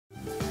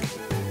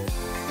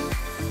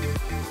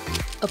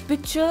A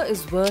picture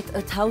is worth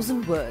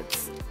 1,000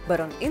 words, but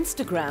on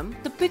Instagram,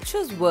 the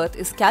picture's worth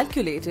is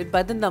calculated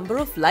by the number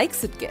of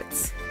likes it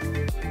gets.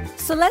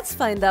 So let's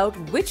find out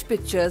which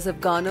pictures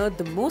have garnered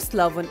the most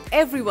love on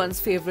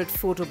everyone's favorite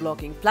photo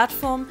blogging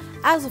platform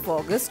as of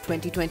August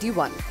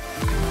 2021.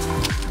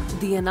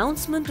 The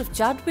announcement of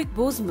Chadwick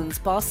Boseman's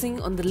passing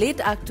on the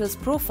late actor's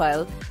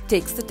profile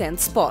takes the 10th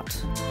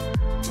spot.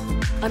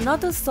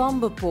 Another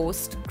somber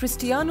post,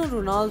 Cristiano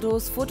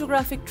Ronaldo's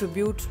photographic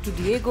tribute to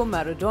Diego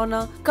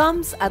Maradona,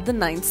 comes at the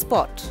 9th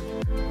spot.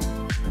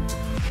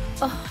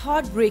 A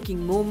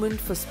heartbreaking moment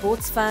for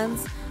sports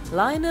fans,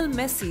 Lionel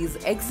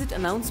Messi's exit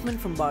announcement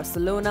from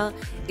Barcelona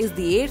is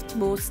the 8th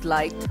most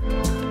liked,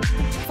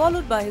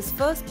 followed by his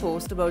first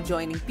post about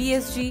joining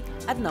PSG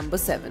at number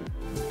 7.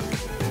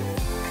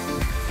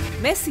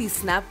 Messi's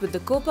snap with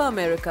the Copa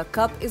America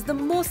Cup is the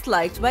most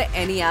liked by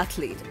any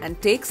athlete and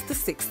takes the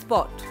 6th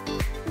spot.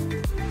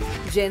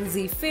 Gen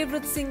Z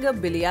favourite singer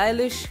Billie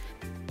Eilish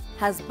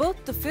has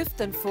both the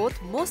 5th and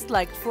 4th most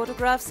liked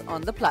photographs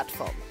on the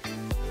platform.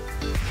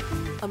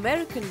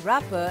 American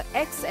rapper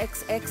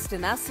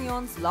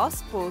XXXTentacion's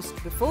last post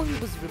before he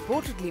was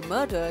reportedly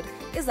murdered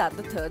is at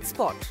the 3rd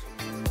spot.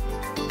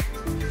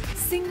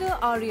 Singer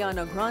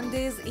Ariana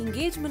Grande's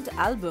engagement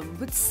album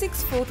with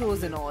 6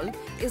 photos in all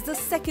is the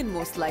 2nd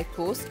most liked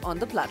post on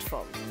the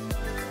platform.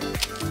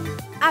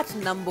 At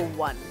number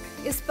 1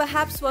 is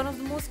perhaps one of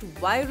the most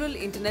viral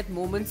internet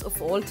moments of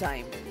all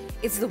time.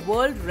 It's the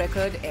world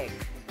record egg,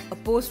 a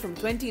post from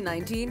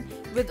 2019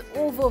 with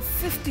over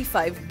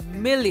 55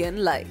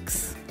 million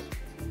likes.